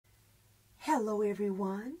Hello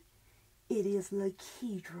everyone, it is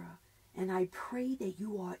Lakeidra, and I pray that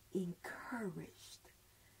you are encouraged,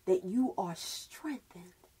 that you are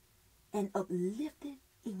strengthened and uplifted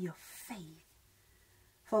in your faith.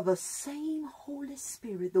 For the same Holy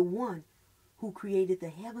Spirit, the one who created the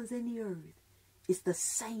heavens and the earth, is the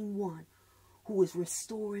same one who is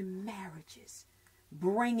restoring marriages,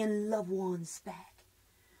 bringing loved ones back,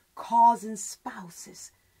 causing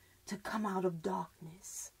spouses to come out of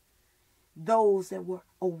darkness, those that were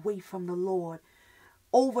away from the Lord,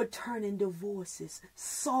 overturning divorces,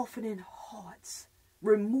 softening hearts,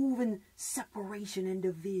 removing separation and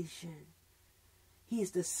division. He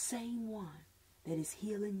is the same one that is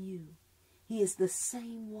healing you. He is the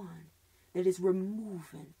same one that is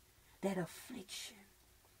removing that affliction,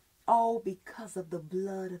 all because of the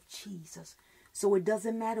blood of Jesus. So it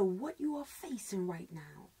doesn't matter what you are facing right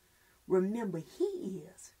now. Remember, He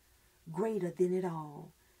is greater than it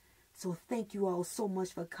all. So thank you all so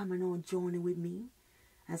much for coming on, joining with me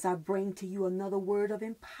as I bring to you another word of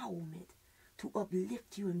empowerment to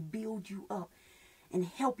uplift you and build you up and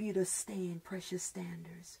help you to stand, precious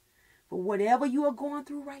standards. For whatever you are going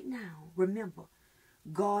through right now, remember,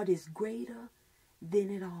 God is greater than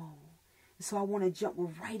it all. So I want to jump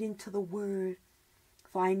right into the word,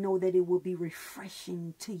 for I know that it will be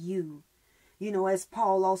refreshing to you. You know, as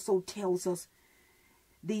Paul also tells us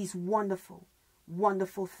these wonderful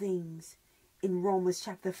things in Romans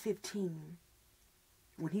chapter 15,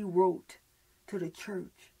 when he wrote to the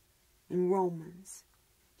church in Romans.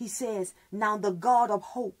 He says, "Now the God of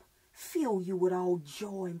hope fill you with all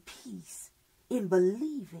joy and peace in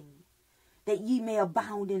believing, that ye may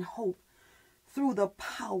abound in hope through the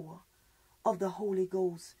power of the Holy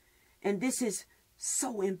Ghost." And this is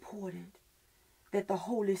so important, that the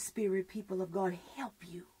Holy Spirit, people of God, help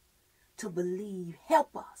you to believe,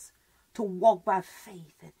 help us to walk by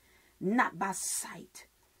faith and not by sight.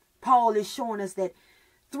 Paul is showing us that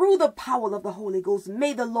through the power of the Holy Ghost,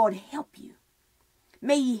 may the Lord help you.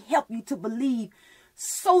 May He help you to believe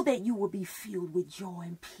so that you will be filled with joy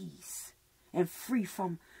and peace and free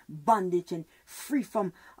from bondage and free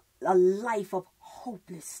from a life of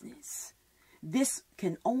hopelessness. This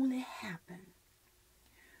can only happen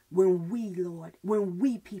when we, Lord, when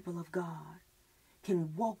we, people of God,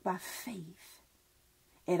 can walk by faith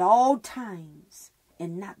at all times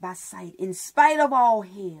and not by sight, in spite of all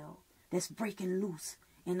hell that's breaking loose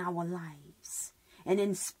in our lives, and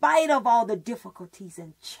in spite of all the difficulties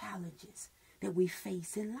and challenges that we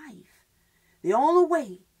face in life. The only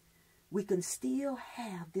way we can still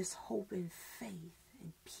have this hope and faith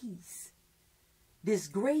and peace, this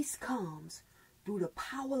grace, comes through the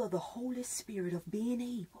power of the Holy Spirit, of being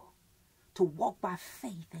able to walk by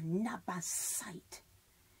faith and not by sight,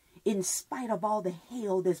 in spite of all the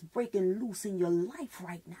hell that's breaking loose in your life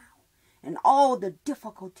right now, and all the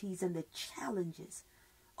difficulties and the challenges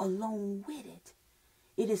along with it.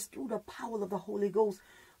 It is through the power of the Holy Ghost.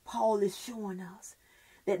 Paul is showing us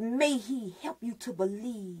that may He help you to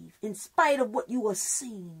believe in spite of what you are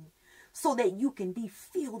seeing, so that you can be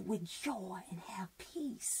filled with joy and have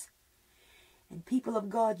peace. And people of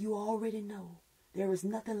God, you already know there is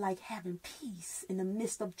nothing like having peace in the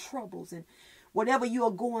midst of troubles and whatever you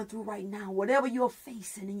are going through right now, whatever you're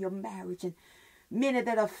facing in your marriage, and many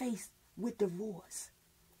that are faced with divorce.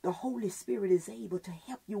 The Holy Spirit is able to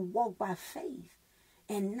help you walk by faith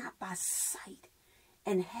and not by sight,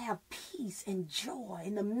 and have peace and joy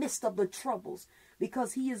in the midst of the troubles,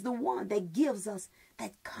 because He is the one that gives us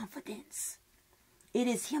that confidence. It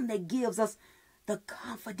is Him that gives us the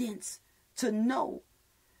confidence to know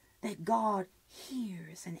that God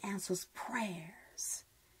hears and answers prayers.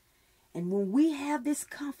 And when we have this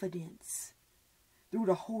confidence through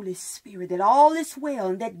the Holy Spirit that all is well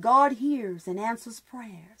and that God hears and answers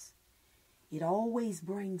prayers, it always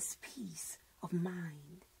brings peace of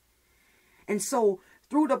mind. And so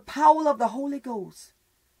through the power of the Holy Ghost,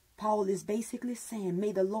 Paul is basically saying,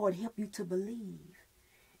 may the Lord help you to believe.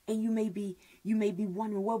 And you may be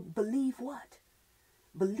wondering, well, believe what?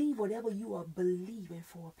 Believe whatever you are believing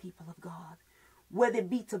for, people of God. Whether it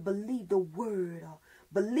be to believe the word, or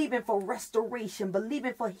believing for restoration,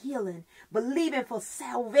 believing for healing, believing for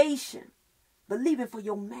salvation, believing for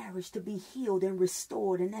your marriage to be healed and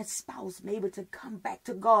restored, and that spouse may be able to come back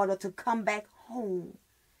to God or to come back home.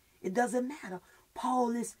 It doesn't matter.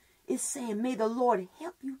 Paul is saying, may the Lord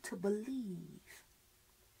help you to believe.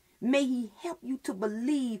 May He help you to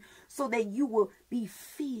believe so that you will be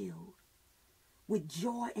filled with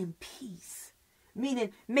joy and peace.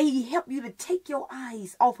 Meaning, may He help you to take your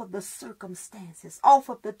eyes off of the circumstances, off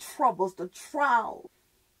of the troubles, the trials.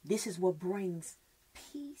 This is what brings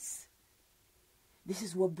peace. This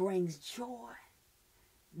is what brings joy.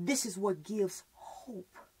 This is what gives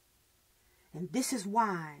hope. And this is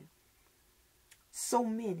why so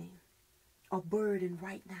many are burdened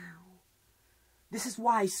right now. This is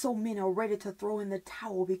why so many are ready to throw in the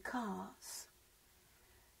towel, because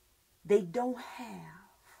they don't have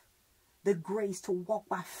the grace to walk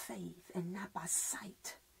by faith and not by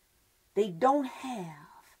sight. They don't have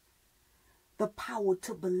the power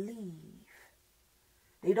to believe.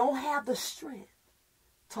 They don't have the strength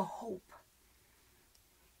to hope.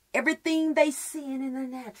 Everything they see in the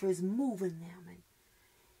natural is moving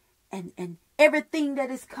them, and everything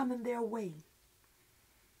that is coming their way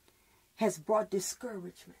has brought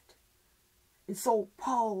discouragement. And so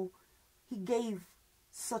Paul, he gave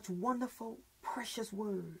such wonderful, precious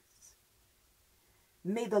words.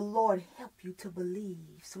 May the Lord help you to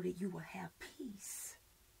believe so that you will have peace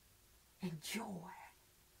and joy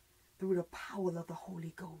through the power of the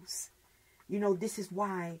Holy Ghost. You know, this is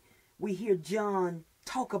why we hear John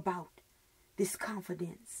talk about this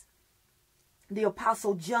confidence. The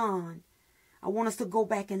Apostle John, I want us to go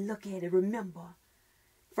back and look at it. Remember,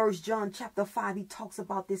 1 John chapter 5, he talks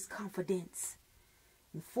about this confidence.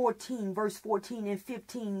 In 14, verse 14 and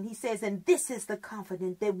 15, he says, and this is the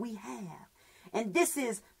confidence that we have. And this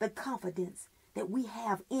is the confidence that we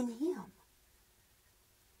have in him.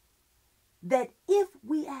 That if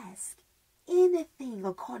we ask anything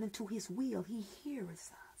according to his will, he hears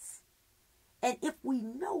us. And if we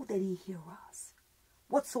know that he hears us,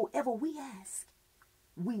 whatsoever we ask,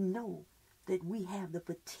 we know that we have the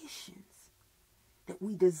petitions that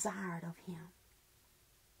we desired of him.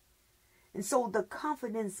 And so the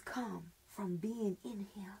confidence comes from being in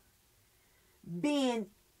him, being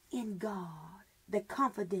in God, the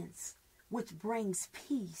confidence which brings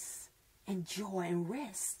peace and joy and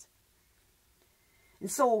rest.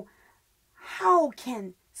 And so how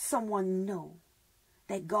can someone know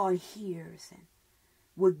that God hears and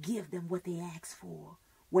will give them what they ask for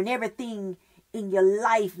when everything in your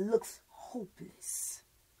life looks hopeless?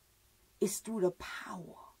 It's through the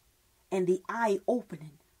power and the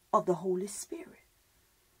eye-opening of the Holy Spirit.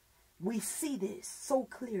 We see this so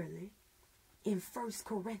clearly in 1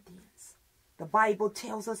 Corinthians. The Bible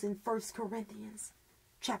tells us in 1 Corinthians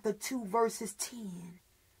chapter 2 verses 10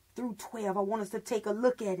 through 12. I want us to take a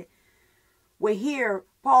look at it. Where here,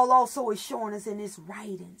 Paul also is showing us in his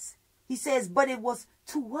writings. He says, but it was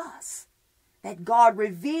to us that God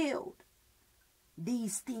revealed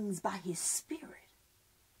these things by his Spirit.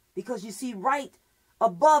 Because you see, right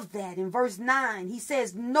above that in verse 9, he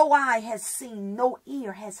says, no eye has seen, no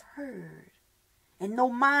ear has heard, and no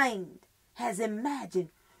mind has imagined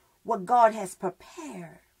what God has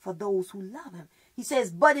prepared for those who love him. He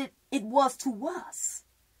says, but it was to us,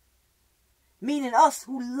 meaning us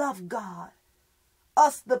who love God,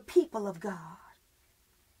 us the people of God,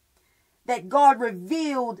 that God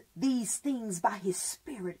revealed these things by his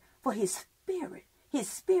Spirit. For his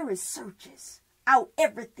Spirit searches out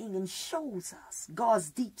everything and shows us God's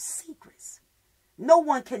deep secrets. No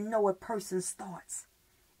one can know a person's thoughts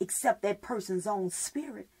except that person's own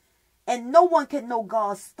spirit. And no one can know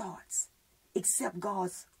God's thoughts except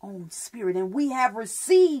God's own Spirit. And we have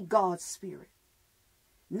received God's Spirit,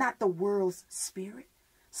 not the world's spirit,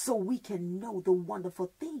 so we can know the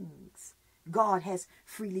wonderful things God has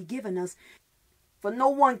freely given us. For no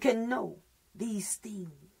one can know these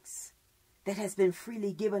things that has been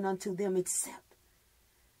freely given unto them except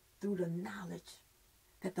through the knowledge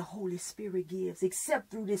that the Holy Spirit gives,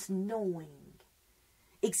 except through this knowing,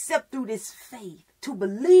 except through this faith, to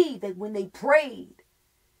believe that when they prayed,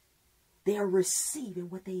 they are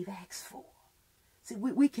receiving what they've asked for. See,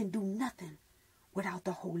 we can do nothing without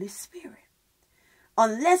the Holy Spirit.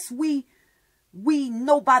 Unless we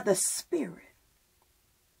know by the Spirit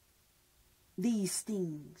these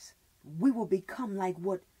things, we will become like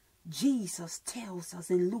what Jesus tells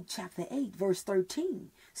us in Luke chapter 8, verse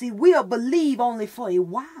 13. See, we'll believe only for a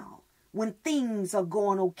while when things are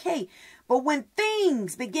going okay. But when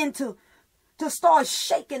things begin to start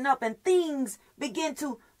shaking up and things begin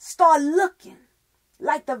to start looking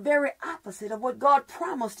like the very opposite of what God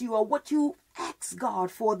promised you or what you asked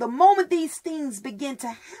God for, the moment these things begin to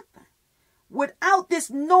happen, without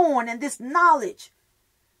this knowing and this knowledge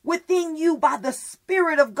within you by the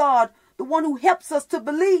Spirit of God, the one who helps us to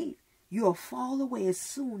believe, you'll fall away as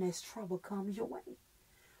soon as trouble comes your way.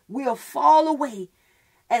 We'll fall away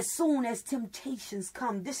as soon as temptations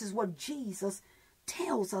come. This is what Jesus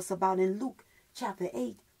tells us about in Luke chapter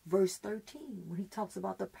 8, verse 13, when he talks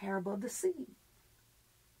about the parable of the seed.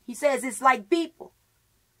 He says it's like people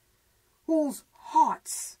whose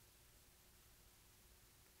hearts,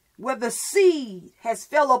 where the seed has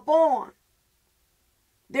fell upon,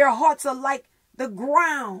 Their hearts are like the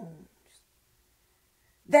ground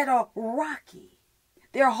that are rocky.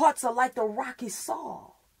 Their hearts are like the rocky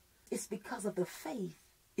soil. It's because of the faith.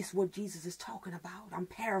 It's what Jesus is talking about. I'm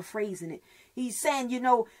paraphrasing it. He's saying, you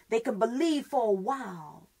know, they can believe for a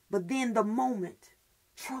while, but then the moment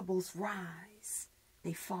troubles rise,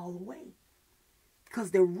 they fall away.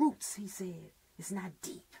 Because their roots, he said, is not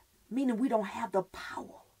deep. Meaning we don't have the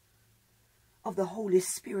power of the Holy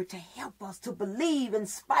Spirit to help us to believe in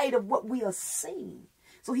spite of what we are seeing.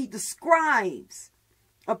 So he describes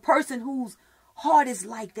a person whose heart is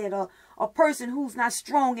like that, a person who's not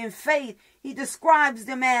strong in faith. He describes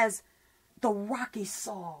them as the rocky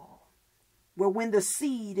soil, where when the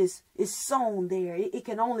seed is sown there, it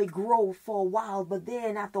can only grow for a while, but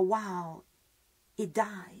then after a while, it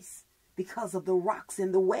dies because of the rocks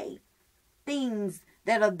in the way. Things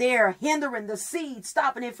that are there hindering the seed,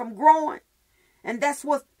 stopping it from growing. And that's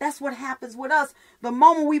what happens with us. The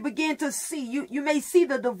moment we begin to see, you may see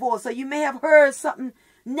the divorce, or you may have heard something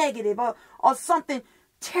negative, or something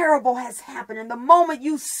terrible has happened. And the moment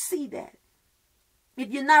you see that, if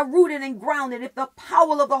you're not rooted and grounded, if the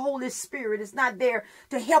power of the Holy Spirit is not there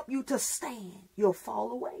to help you to stand, you'll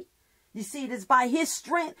fall away. You see, it is by his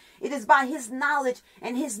strength, it is by his knowledge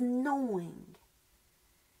and his knowing.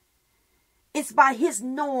 It's by his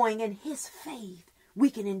knowing and his faith we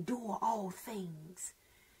can endure all things.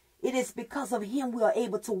 It is because of him we are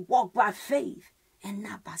able to walk by faith and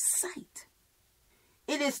not by sight.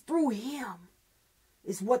 It is through him,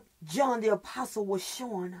 is what John the Apostle was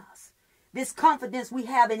showing us. This confidence we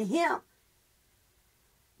have in him,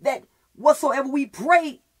 that whatsoever we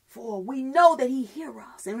pray for, we know that he hears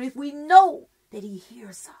us. And if we know that he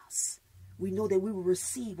hears us, we know that we will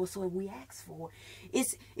receive whatsoever we ask for.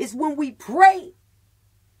 It's when we pray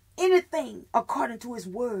anything according to his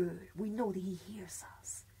word, we know that he hears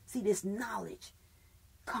us. See, this knowledge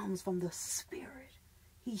comes from the Spirit.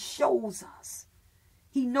 He shows us.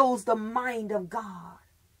 He knows the mind of God.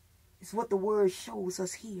 It's what the word shows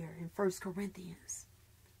us here in 1 Corinthians.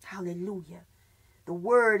 Hallelujah. The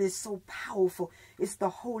word is so powerful. It's the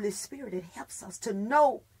Holy Spirit that helps us to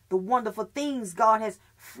know the wonderful things God has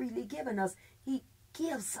freely given us. He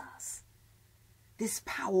gives us this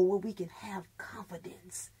power where we can have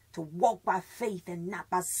confidence to walk by faith and not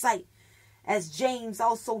by sight. As James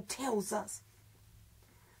also tells us,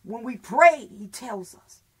 when we pray, he tells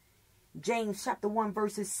us, James chapter 1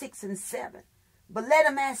 verses 6 and 7, but let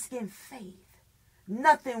him ask in faith,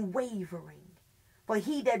 nothing wavering. For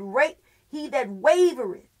he that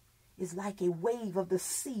wavereth is like a wave of the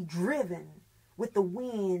sea, driven with the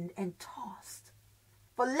wind and tossed.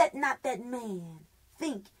 For let not that man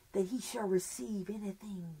think that he shall receive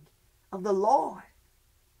anything of the Lord.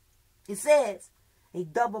 It says, a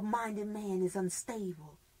double-minded man is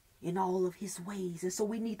unstable in all of his ways. And so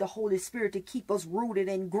we need the Holy Spirit to keep us rooted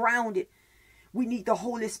and grounded. We need the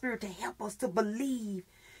Holy Spirit to help us to believe.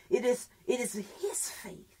 It is his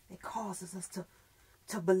faith that causes us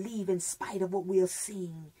to believe in spite of what we are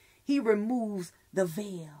seeing. He removes the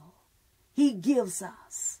veil. He gives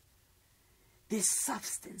us this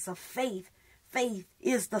substance of faith. Faith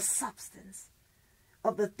is the substance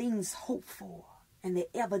of the things hoped for and the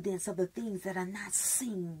evidence of the things that are not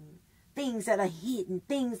seen, things that are hidden,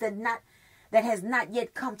 things that has not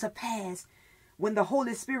yet come to pass. When the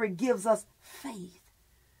Holy Spirit gives us faith,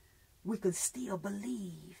 we can still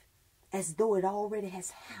believe as though it already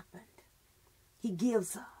has happened. He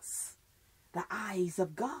gives us the eyes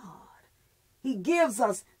of God. He gives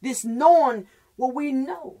us this knowing where we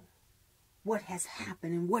know what has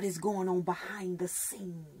happened and what is going on behind the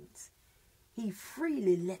scenes. He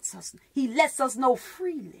freely lets us know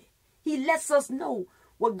freely. He lets us know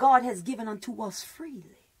what God has given unto us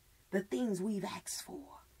freely, the things we've asked for.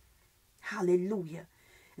 Hallelujah.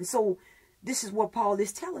 And so this is what Paul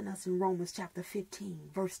is telling us in Romans chapter 15,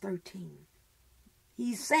 verse 13.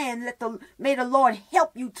 He's saying, may the Lord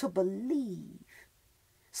help you to believe,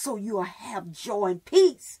 so you'll have joy and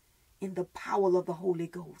peace in the power of the Holy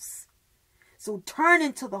Ghost. So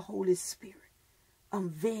turning to the Holy Spirit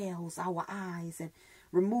unveils our eyes and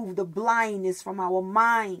remove the blindness from our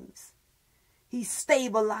minds. He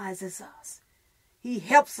stabilizes us. He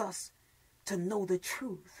helps us to know the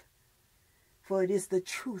truth. For it is the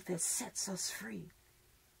truth that sets us free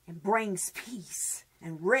and brings peace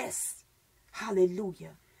and rest.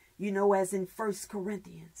 Hallelujah. You know, as in 1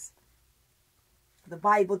 Corinthians, the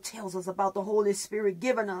Bible tells us about the Holy Spirit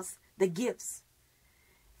giving us the gifts.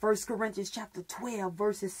 1 Corinthians chapter 12,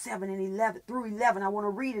 verses 7 and 11 through 11. I want to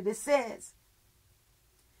read it. It says,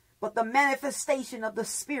 but the manifestation of the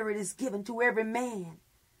Spirit is given to every man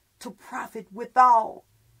to profit withal.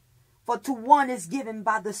 For to one is given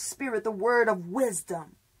by the Spirit the word of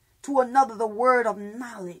wisdom, to another the word of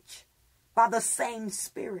knowledge by the same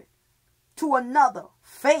Spirit, to another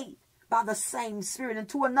faith by the same Spirit, and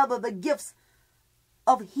to another the gifts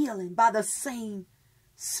of healing by the same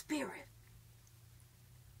Spirit.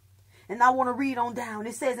 And I want to read on down.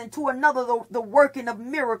 It says, and to another the working of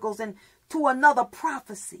miracles, and to another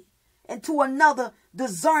prophecy, and to another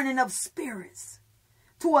discerning of spirits,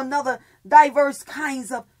 to another diverse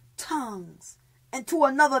kinds of tongues, and to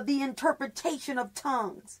another the interpretation of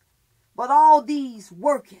tongues. But all these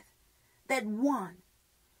worketh that one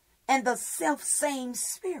and the self-same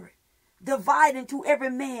Spirit, dividing to every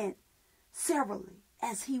man severally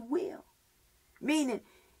as he will. Meaning,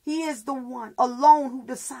 he is the one alone who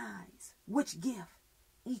decides which gift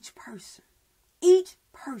each person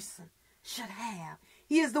should have.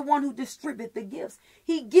 He is the one who distributes the gifts.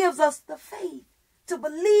 He gives us the faith to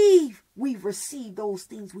believe we've received those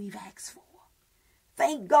things we've asked for.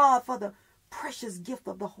 Thank God for the precious gift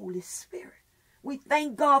of the Holy Spirit. We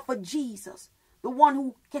thank God for Jesus, the one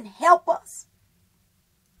who can help us.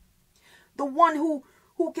 The one who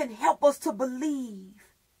can help us to believe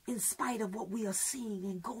in spite of what we are seeing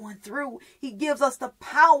and going through. He gives us the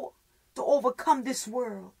power to overcome this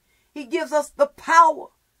world. He gives us the power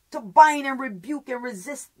to bind and rebuke and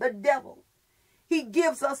resist the devil. He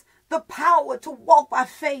gives us the power to walk by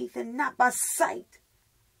faith and not by sight.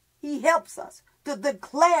 He helps us to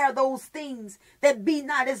declare those things that be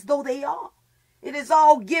not as though they are. It is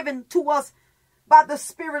all given to us by the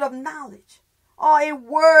Spirit of knowledge, or a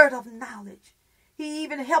word of knowledge. He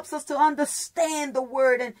even helps us to understand the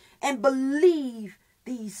word and believe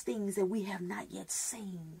these things that we have not yet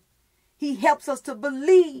seen. He helps us to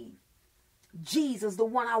believe Jesus, the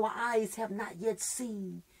one our eyes have not yet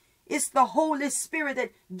seen. It's the Holy Spirit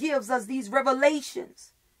that gives us these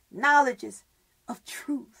revelations, knowledges of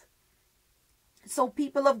truth. So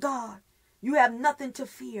people of God, you have nothing to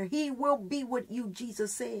fear. He will be with you,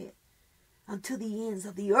 Jesus said, until the ends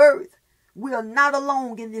of the earth. We are not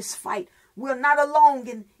alone in this fight. We're not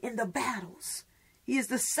alone in the battles. He is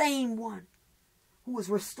the same one who is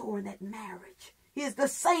restoring that marriage. He is the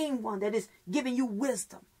same one that is giving you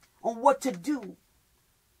wisdom on what to do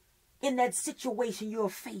in that situation you're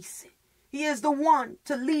facing. He is the one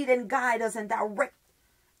to lead and guide us and direct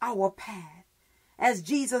our path. As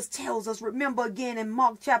Jesus tells us, remember again in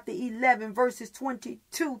Mark chapter 11, verses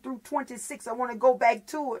 22 through 26. I want to go back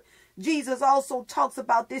to it. Jesus also talks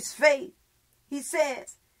about this faith. He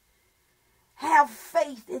says, have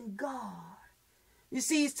faith in God. You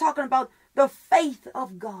see, he's talking about the faith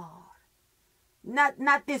of God.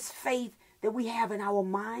 Not this faith that we have in our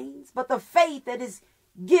minds, but the faith that is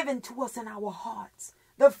given to us in our hearts.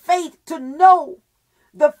 The faith to know.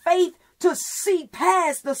 The faith to see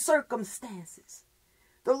past the circumstances.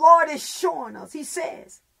 The Lord is showing us, he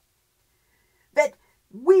says, that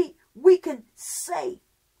we can say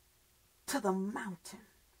to the mountain,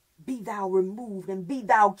 be thou removed and be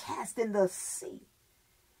thou cast in the sea,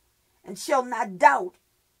 and shall not doubt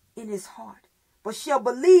in his heart, but shall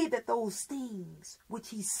believe that those things which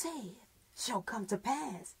he said shall come to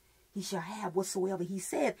pass. He shall have whatsoever he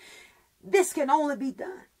said. This can only be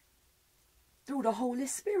done through the Holy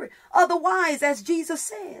Spirit. Otherwise, as Jesus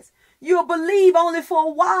says, you'll believe only for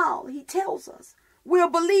a while, he tells us.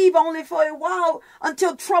 We'll believe only for a while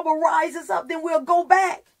until trouble rises up, then we'll go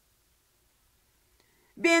back,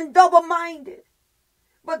 being double-minded.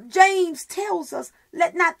 But James tells us,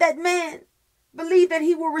 let not that man believe that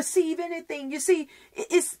he will receive anything. You see,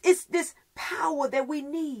 it's this power that we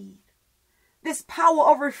need. This power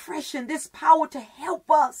of refreshing, this power to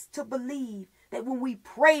help us to believe that when we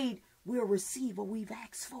prayed, we'll receive what we've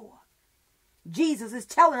asked for. Jesus is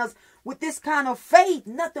telling us with this kind of faith,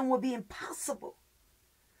 nothing will be impossible.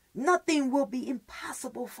 Nothing will be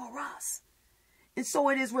impossible for us. And so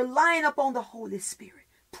it is relying upon the Holy Spirit,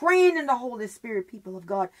 praying in the Holy Spirit, people of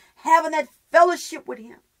God, having that fellowship with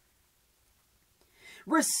him,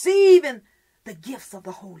 receiving the gifts of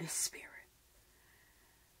the Holy Spirit,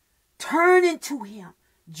 turning to him.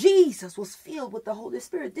 Jesus was filled with the Holy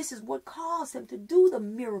Spirit. This is what caused him to do the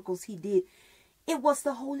miracles he did. It was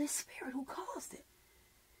the Holy Spirit who caused it.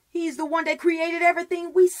 He's the one that created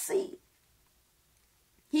everything we see.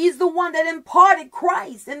 He's the one that imparted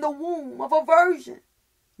Christ in the womb of a virgin,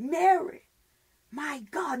 Mary. My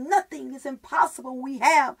God, nothing is impossible. We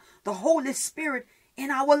have the Holy Spirit in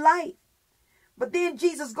our life. But then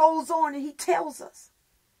Jesus goes on and he tells us,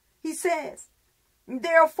 he says,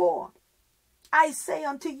 therefore, I say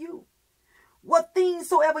unto you, what things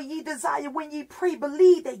soever ye desire when ye pray,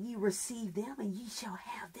 believe that ye receive them and ye shall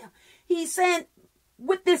have them. He's saying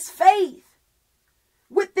with this faith,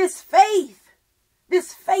 with this faith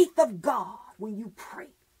of God, when you pray,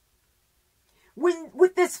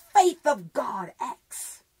 with this faith of God,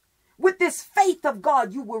 acts, with this faith of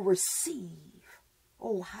God, you will receive.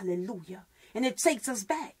 Oh, hallelujah. And it takes us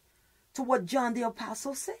back to what John the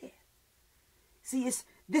Apostle said. See, it's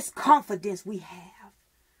this confidence we have.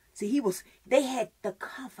 See, they had the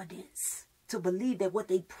confidence to believe that what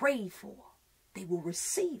they prayed for, they will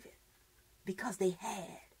receive it, because they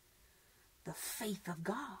had the faith of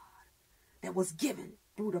God that was given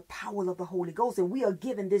through the power of the Holy Ghost. And we are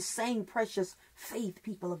given this same precious faith,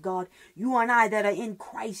 people of God. You and I that are in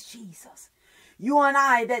Christ Jesus. You and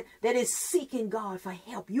I that is seeking God for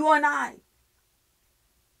help. You and I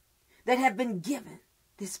that have been given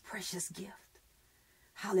this precious gift.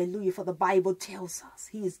 Hallelujah. For the Bible tells us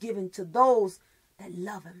he is given to those that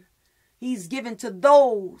love him. He's given to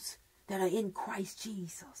those that are in Christ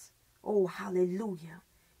Jesus. Oh, hallelujah.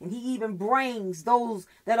 And he even brings those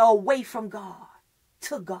that are away from God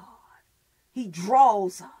to God. He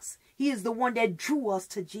draws us. He is the one that drew us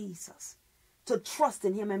to Jesus, to trust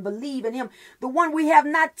in him and believe in him, the one we have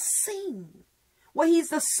not seen. Well, he's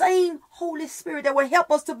the same Holy Spirit that will help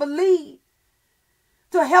us to believe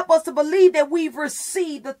that we've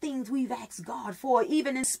received the things we've asked God for,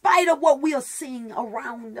 even in spite of what we are seeing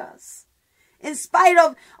around us, in spite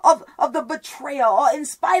of the betrayal, or in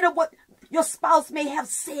spite of what your spouse may have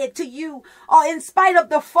said to you, or in spite of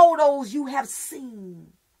the photos you have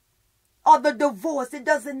seen, or the divorce. It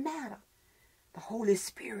doesn't matter. The Holy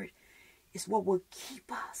Spirit is what will keep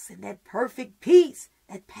us in that perfect peace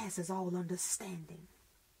that passes all understanding.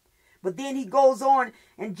 But then he goes on,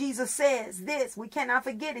 and Jesus says this, we cannot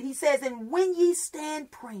forget it. He says, and when ye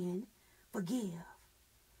stand praying, forgive,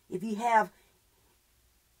 if ye have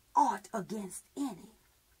aught against any,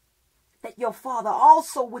 that your Father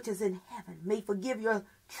also which is in heaven may forgive your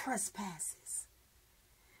trespasses.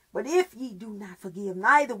 But if ye do not forgive,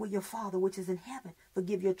 neither will your Father which is in heaven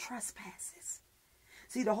forgive your trespasses.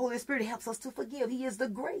 See, the Holy Spirit helps us to forgive. He is the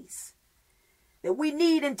grace that we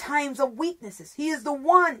need in times of weaknesses. He is the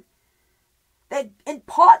one that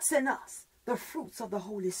imparts in us the fruits of the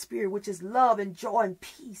Holy Spirit, which is love and joy and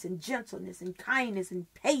peace and gentleness and kindness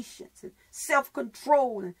and patience and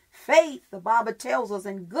self-control and faith, the Bible tells us,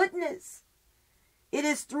 and goodness. It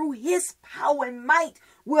is through his power and might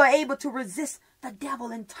we are able to resist the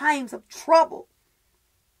devil in times of trouble.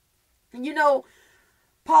 And you know,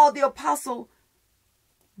 Paul the Apostle,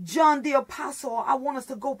 John the Apostle, I want us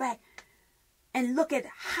to go back and look at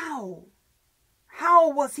how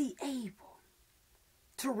was he able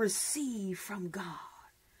to receive from God?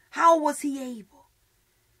 How was he able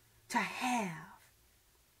to have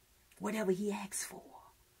whatever he asked for?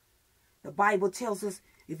 The Bible tells us,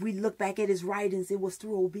 if we look back at his writings, it was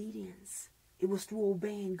through obedience. It was through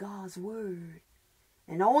obeying God's word.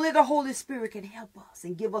 And only the Holy Spirit can help us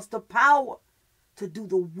and give us the power to do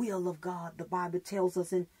the will of God. The Bible tells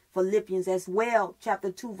us in Philippians as well,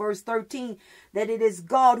 chapter 2, verse 13, that it is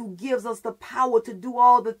God who gives us the power to do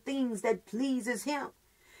all the things that pleases him.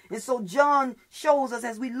 And so John shows us,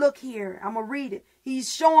 as we look here, I'm going to read it.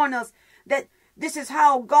 He's showing us that this is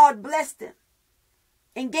how God blessed him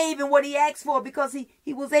and gave him what he asked for, because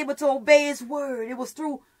he was able to obey his word. It was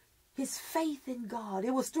through his faith in God.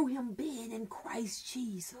 It was through him being in Christ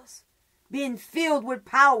Jesus, being filled with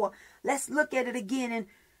power. Let's look at it again in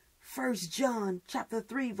 1 John chapter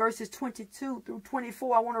 3, verses 22 through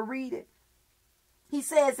 24. I want to read it. He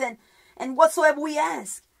says, and whatsoever we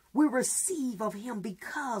ask, we receive of him,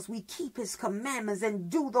 because we keep his commandments and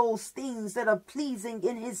do those things that are pleasing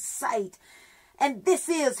in his sight. And this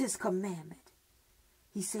is his commandment.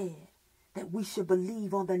 He said that we should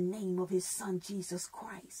believe on the name of his Son, Jesus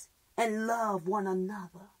Christ, and love one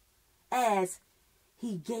another as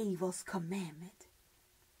he gave us commandment.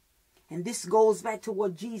 And this goes back to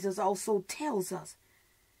what Jesus also tells us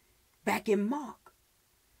back in Mark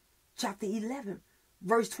chapter 11.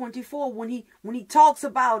 Verse 24, when he talks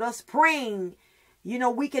about us praying, you know,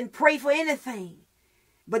 we can pray for anything.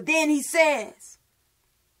 But then he says,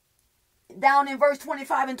 down in verse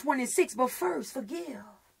 25 and 26, but first forgive,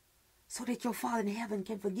 so that your Father in heaven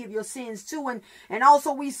can forgive your sins too. And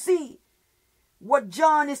also we see what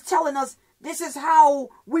John is telling us. This is how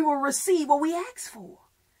we will receive what we ask for,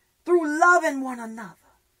 through loving one another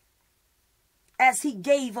as he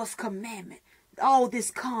gave us commandment. All this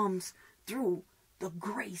comes through the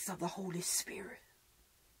grace of the Holy Spirit,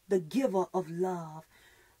 the giver of love,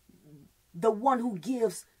 the one who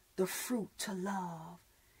gives the fruit to love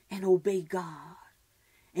and obey God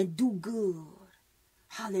and do good.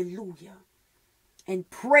 Hallelujah. And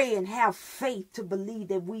pray and have faith to believe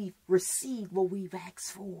that we've received what we've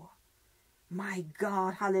asked for. My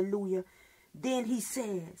God, hallelujah. Then he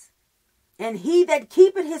says, and he that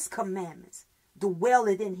keepeth his commandments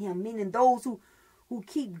dwelleth in him. Meaning those who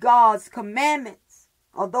keep God's commandments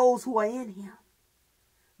are those who are in him.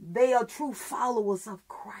 They are true followers of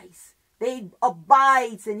Christ. They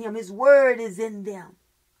abide in him. His word is in them.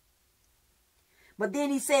 But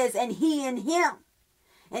then he says, and he in him.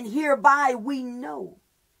 And hereby we know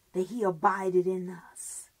that he abided in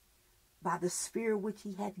us by the Spirit which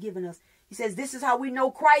he hath given us. He says, this is how we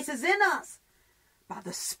know Christ is in us. By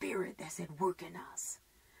the Spirit that's at work in us.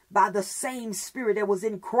 By the same Spirit that was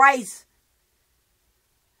in Christ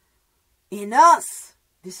in us.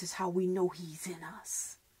 This is how we know he's in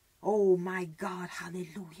us. Oh my God,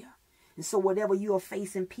 hallelujah. And so whatever you are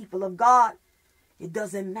facing, people of God, it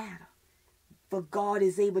doesn't matter. For God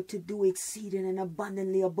is able to do exceeding and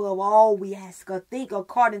abundantly above all we ask or think,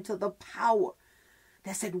 according to the power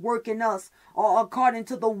that's at work in us, or according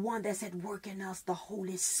to the one that's at work in us, the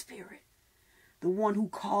Holy Spirit, the one who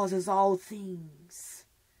causes all things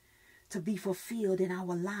to be fulfilled in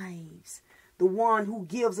our lives, the one who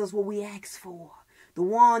gives us what we ask for, the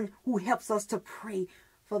one who helps us to pray,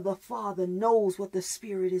 for the Father knows what the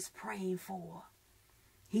Spirit is praying for.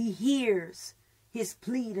 He hears his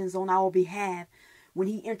pleadings on our behalf when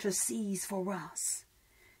he intercedes for us.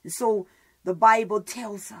 And so the Bible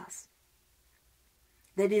tells us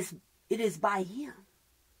that it is by him.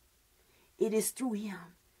 It is through him.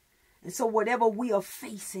 And so whatever we are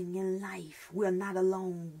facing in life, we are not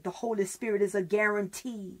alone. The Holy Spirit is a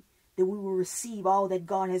guarantee that we will receive all that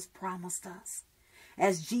God has promised us.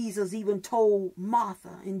 As Jesus even told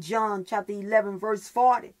Martha in John chapter 11 verse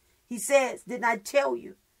 40. He says, didn't I tell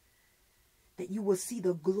you that you will see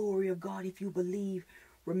the glory of God if you believe?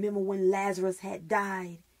 Remember when Lazarus had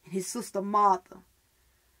died and his sister Martha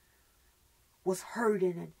was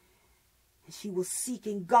hurting and she was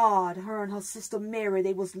seeking God. Her and her sister Mary,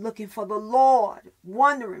 they was looking for the Lord,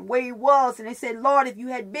 wondering where he was. And they said, Lord, if you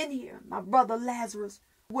had been here, my brother Lazarus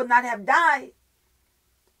would not have died.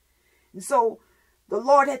 And so the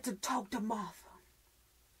Lord had to talk to Martha.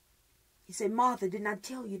 He said, Martha, didn't I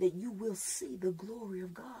tell you that you will see the glory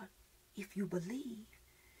of God if you believe?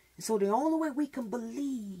 And so the only way we can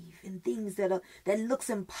believe in things that looks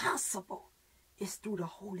impossible is through the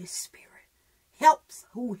Holy Spirit.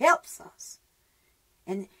 Who helps us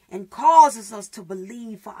and causes us to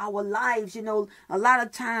believe for our lives. You know, a lot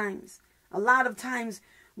of times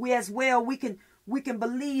we as well, we can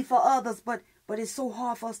believe for others, but it's so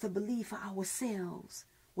hard for us to believe for ourselves,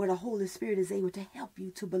 where the Holy Spirit is able to help you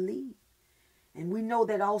to believe. And we know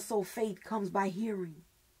that also faith comes by hearing,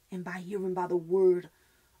 and by hearing by the word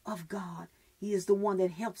of God. He is the one that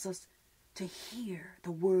helps us to hear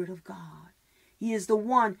the word of God. He is the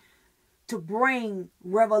one to bring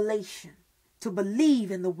revelation, to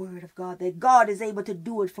believe in the word of God, that God is able to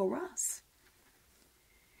do it for us.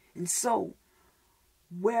 And so,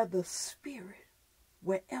 wherever the Spirit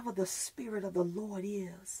of the Lord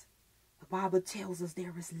is, the Bible tells us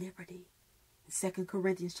there is liberty. In 2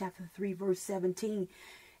 Corinthians chapter 3, verse 17,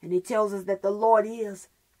 and it tells us that the Lord is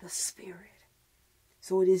the Spirit.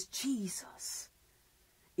 So it is Jesus.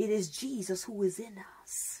 It is Jesus who is in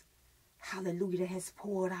us. Hallelujah, that has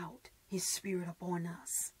poured out his Spirit upon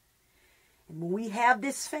us. And when we have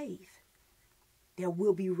this faith, there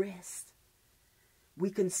will be rest. We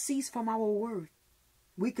can cease from our work.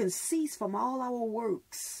 We can cease from all our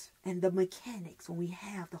works and the mechanics when we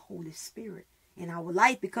have the Holy Spirit in our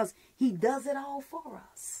life, because he does it all for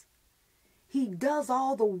us. He does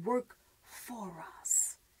all the work for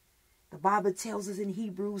us. The Bible tells us in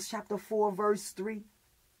Hebrews chapter 4 verse 3,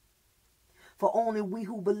 for only we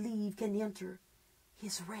who believe can enter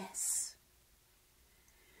his rest.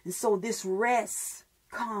 And so this rest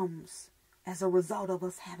comes as a result of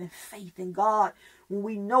us having faith in God. When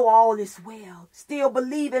we know all is well, still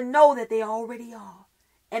believe and know that they already are,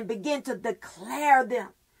 and begin to declare them.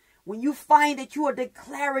 When you find that you are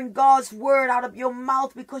declaring God's word out of your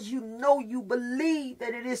mouth because you know you believe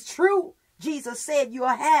that it is true. Jesus said you'll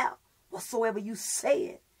have whatsoever you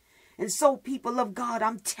said. And so, people of God,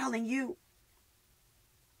 I'm telling you,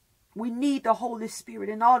 we need the Holy Spirit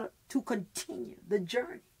in order to continue the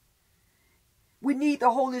journey. We need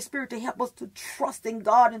the Holy Spirit to help us to trust in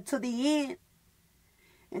God until the end,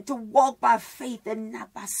 and to walk by faith and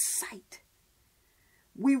not by sight.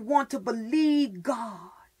 We want to believe God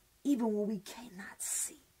even when we cannot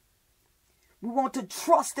see. We want to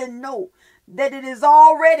trust and know that it is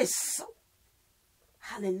already so.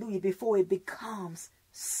 Hallelujah. Before it becomes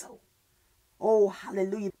so. Oh,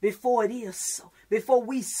 hallelujah. Before it is so. Before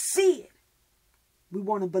we see it, we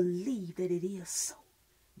want to believe that it is so.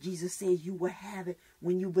 Jesus says you will have it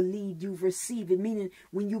when you believe you've received it, meaning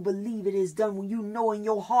when you believe it is done, when you know in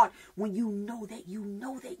your heart, when you know that you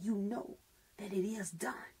know that you know that it is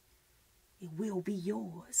done, it will be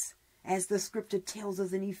yours. As the scripture tells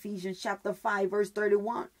us in Ephesians chapter 5, verse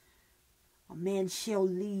 31, a man shall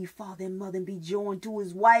leave father and mother and be joined to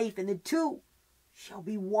his wife, and the two shall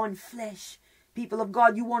be one flesh. People of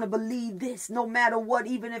God, you want to believe this no matter what,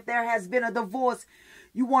 even if there has been a divorce.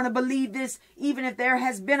 You want to believe this even if there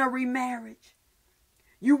has been a remarriage.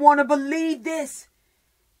 You want to believe this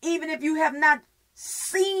even if you have not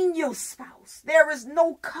seen your spouse. There is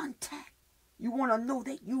no contact. You want to know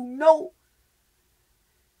that you know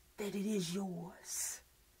that it is yours.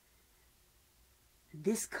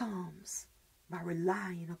 This comes by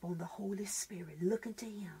relying upon the Holy Spirit, looking to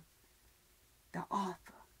Him, the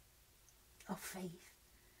author of faith,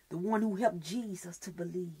 the one who helped Jesus to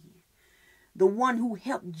believe, the one who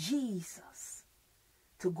helped Jesus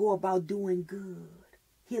to go about doing good,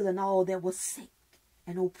 healing all that was sick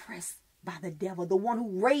and oppressed by the devil, the one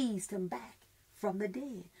who raised him back from the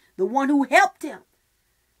dead, the one who helped him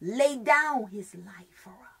lay down his life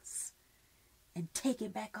for us and take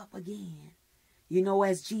it back up again. You know,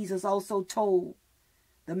 as Jesus also told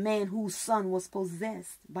the man whose son was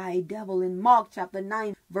possessed by a devil in Mark chapter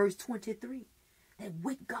 9, verse 23, that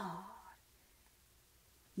with God,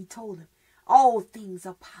 He told him, all things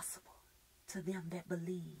are possible to them that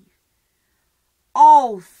believe.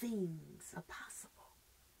 All things are possible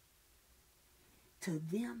to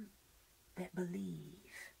them that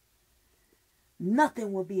believe.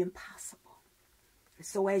 Nothing will be impossible.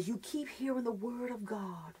 So as you keep hearing the word of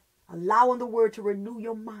God, allowing the word to renew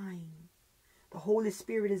your mind, the Holy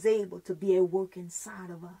Spirit is able to be at work inside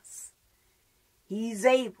of us. He's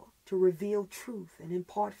able to reveal truth and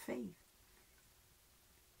impart faith.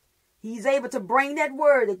 He's able to bring that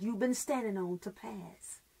word that you've been standing on to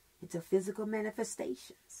pass into physical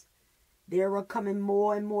manifestations. There are coming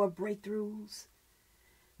more and more breakthroughs.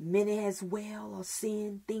 Many as well are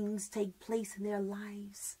seeing things take place in their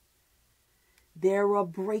lives. There are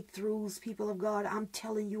breakthroughs, people of God, I'm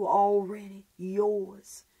telling you already,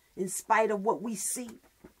 yours. In spite of what we see,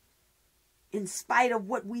 in spite of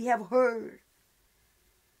what we have heard,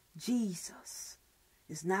 Jesus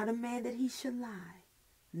is not a man that He should lie,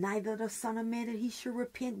 neither the Son of Man that He should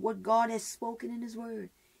repent. What God has spoken in His word,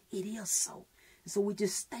 it is so. And so we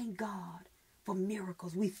just thank God for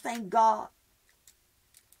miracles. We thank God.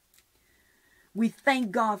 We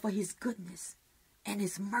thank God for His goodness and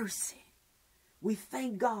His mercy. We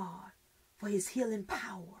thank God for His healing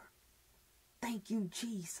power. Thank you,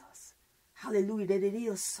 Jesus. Hallelujah, that it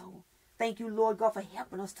is so. Thank you, Lord God, for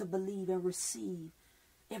helping us to believe and receive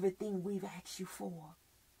everything we've asked you for.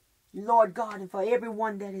 Lord God, and for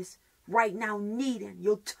everyone that is right now needing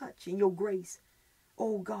your touch and your grace.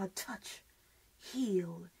 Oh God, touch,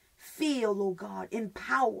 heal, feel, oh God,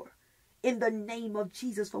 empower in the name of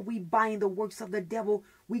Jesus. For we bind the works of the devil.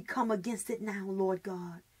 We come against it now, Lord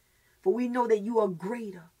God. For we know that you are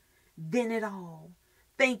greater than it all.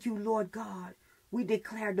 Thank you, Lord God. We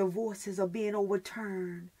declare divorces are being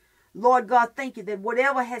overturned. Lord God, thank you that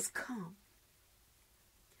whatever has come,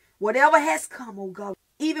 oh God,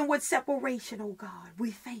 even with separation, oh God,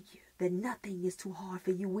 we thank you that nothing is too hard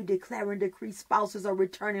for you. We declare and decree spouses are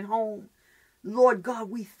returning home. Lord God,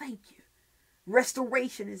 we thank you.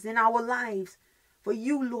 Restoration is in our lives. For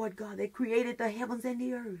you, Lord God, that created the heavens and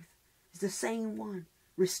the earth, is the same one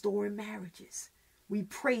restoring marriages. We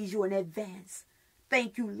praise you in advance.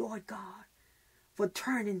 Thank you, Lord God, for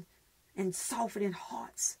turning and softening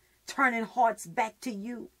hearts, turning hearts back to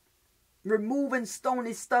you, removing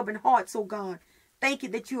stony, stubborn hearts, oh God. Thank you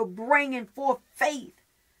that you are bringing forth faith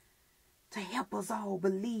to help us all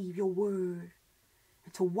believe your word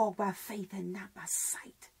and to walk by faith and not by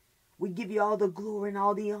sight. We give you all the glory and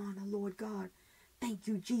all the honor, Lord God. Thank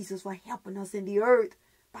you, Jesus, for helping us in the earth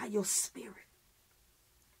by your Spirit.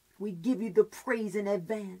 We give you the praise in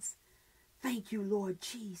advance. Thank you, Lord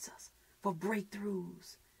Jesus, for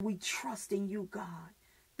breakthroughs. We trust in you, God.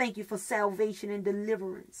 Thank you for salvation and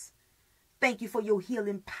deliverance. Thank you for your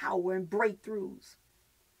healing power and breakthroughs.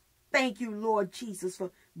 Thank you, Lord Jesus,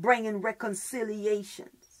 for bringing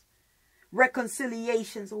reconciliations.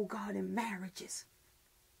 Reconciliations, oh God, in marriages.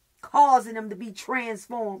 Causing them to be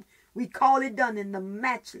transformed. We call it done in the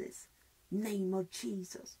matchless name of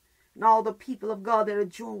Jesus. And all the people of God that are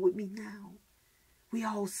joined with me now, we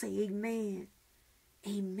all say amen,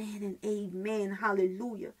 amen, and amen.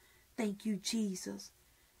 Hallelujah. Thank you, Jesus.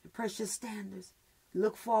 And precious standards,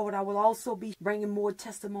 look forward. I will also be bringing more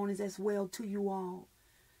testimonies as well to you all.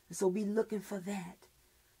 And so be looking for that.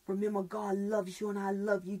 Remember, God loves you and I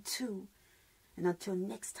love you too. And until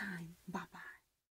next time, bye-bye.